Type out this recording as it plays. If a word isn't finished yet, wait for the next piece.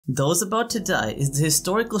Those About to Die is the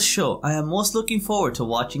historical show I am most looking forward to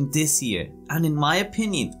watching this year, and in my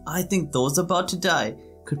opinion, I think Those About to Die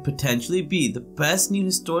could potentially be the best new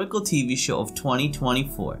historical TV show of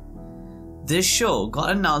 2024. This show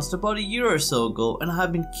got announced about a year or so ago, and I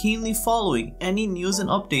have been keenly following any news and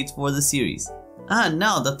updates for the series. And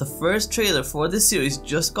now that the first trailer for this series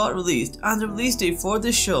just got released and the release date for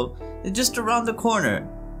this show is just around the corner,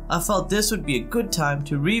 I felt this would be a good time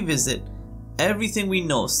to revisit everything we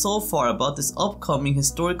know so far about this upcoming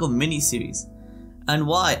historical miniseries, and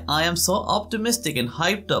why I am so optimistic and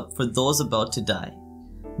hyped up for Those About to Die.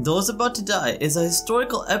 Those About to Die is a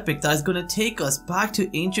historical epic that is going to take us back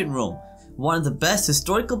to ancient Rome, one of the best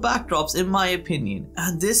historical backdrops in my opinion,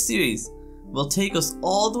 and this series will take us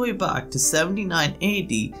all the way back to 79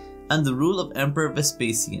 AD and the rule of Emperor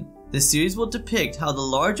Vespasian. This series will depict how the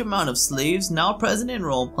large amount of slaves now present in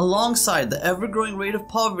Rome, alongside the ever-growing rate of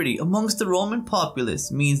poverty amongst the Roman populace,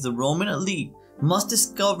 means the Roman elite must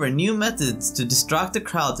discover new methods to distract the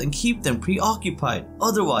crowds and keep them preoccupied,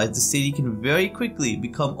 otherwise the city can very quickly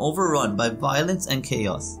become overrun by violence and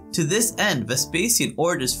chaos. To this end, Vespasian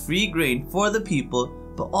orders free grain for the people,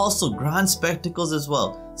 but also grand spectacles as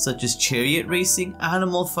well, such as chariot racing,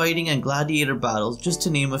 animal fighting and gladiator battles, just to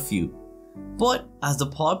name a few. But as the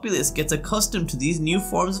populace gets accustomed to these new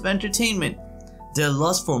forms of entertainment, their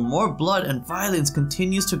lust for more blood and violence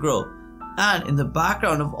continues to grow, and in the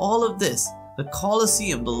background of all of this, the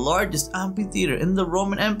Colosseum, the largest amphitheater in the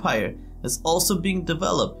Roman Empire, is also being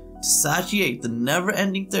developed to satiate the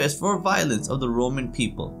never-ending thirst for violence of the Roman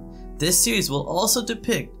people. This series will also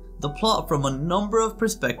depict the plot from a number of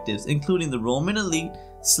perspectives, including the Roman elite,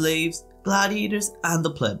 slaves, gladiators, and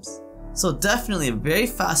the plebs. So definitely a very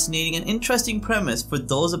fascinating and interesting premise for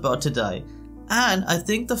Those About to Die, and I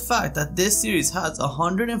think the fact that this series has a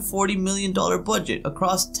 $140 million budget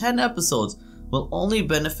across 10 episodes will only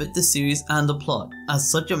benefit the series and the plot,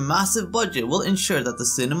 as such a massive budget will ensure that the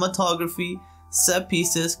cinematography, set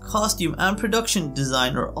pieces, costume and production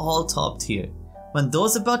design are all top tier. When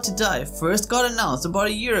Those About to Die first got announced about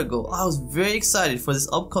a year ago, I was very excited for this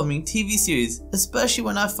upcoming TV series, especially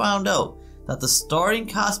when I found out that the starring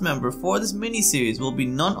cast member for this miniseries will be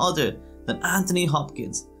none other than Anthony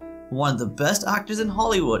Hopkins, one of the best actors in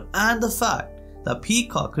Hollywood, and the fact that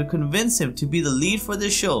Peacock could convince him to be the lead for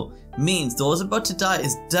this show means Those About to Die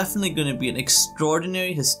is definitely going to be an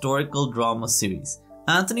extraordinary historical drama series.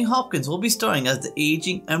 Anthony Hopkins will be starring as the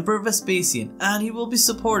aging Emperor Vespasian, and he will be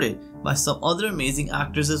supported by some other amazing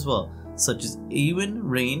actors as well, such as Ewan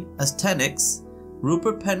Rayne as Tenix,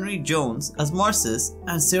 Rupert Penry Jones as Marsus,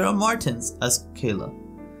 and Sarah Martins as Kayla.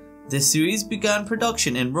 This series began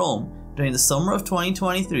production in Rome during the summer of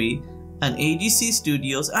 2023, and AGC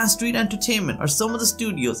Studios and Street Entertainment are some of the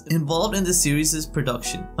studios involved in the series'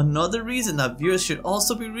 production. Another reason that viewers should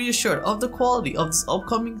also be reassured of the quality of this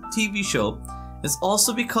upcoming TV show is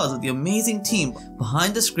also because of the amazing team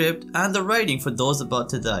behind the script and the writing for Those About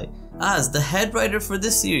to Die, as the head writer for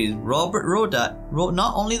this series, Robert Rodat, wrote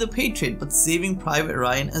not only The Patriot but Saving Private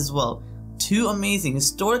Ryan as well, two amazing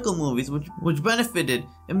historical movies which benefited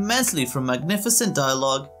immensely from magnificent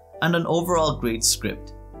dialogue and an overall great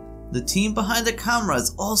script. The team behind the camera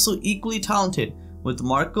is also equally talented, with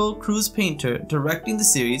Marco Cruz Painter directing the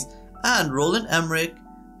series and Roland Emmerich,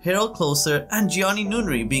 Harold Closer and Gianni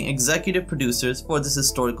Nunri being executive producers for this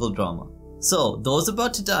historical drama. So, Those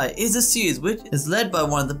About to Die is a series which is led by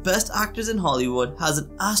one of the best actors in Hollywood, has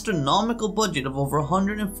an astronomical budget of over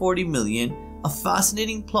 $140 million, a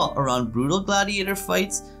fascinating plot around brutal gladiator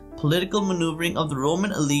fights, political maneuvering of the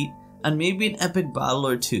Roman elite, and maybe an epic battle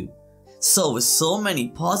or two. So with so many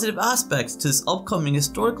positive aspects to this upcoming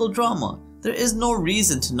historical drama, there is no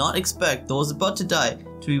reason to not expect Those About to Die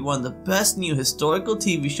to be one of the best new historical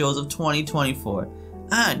TV shows of 2024.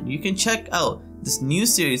 And you can check out this new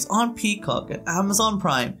series on Peacock and Amazon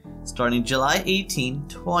Prime starting July 18,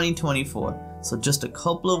 2024. So just a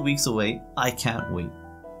couple of weeks away, I can't wait.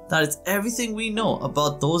 That is everything we know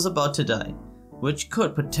about Those About to Die, which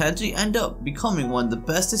could potentially end up becoming one of the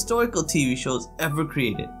best historical TV shows ever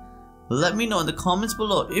created. Let me know in the comments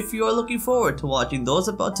below if you are looking forward to watching Those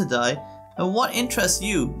About to Die and what interests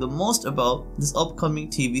you the most about this upcoming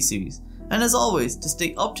TV series. And as always, to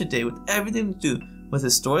stay up to date with everything to do with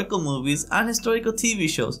historical movies and historical TV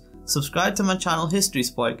shows, subscribe to my channel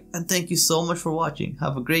HistorySpark, and thank you so much for watching.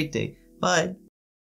 Have a great day. Bye.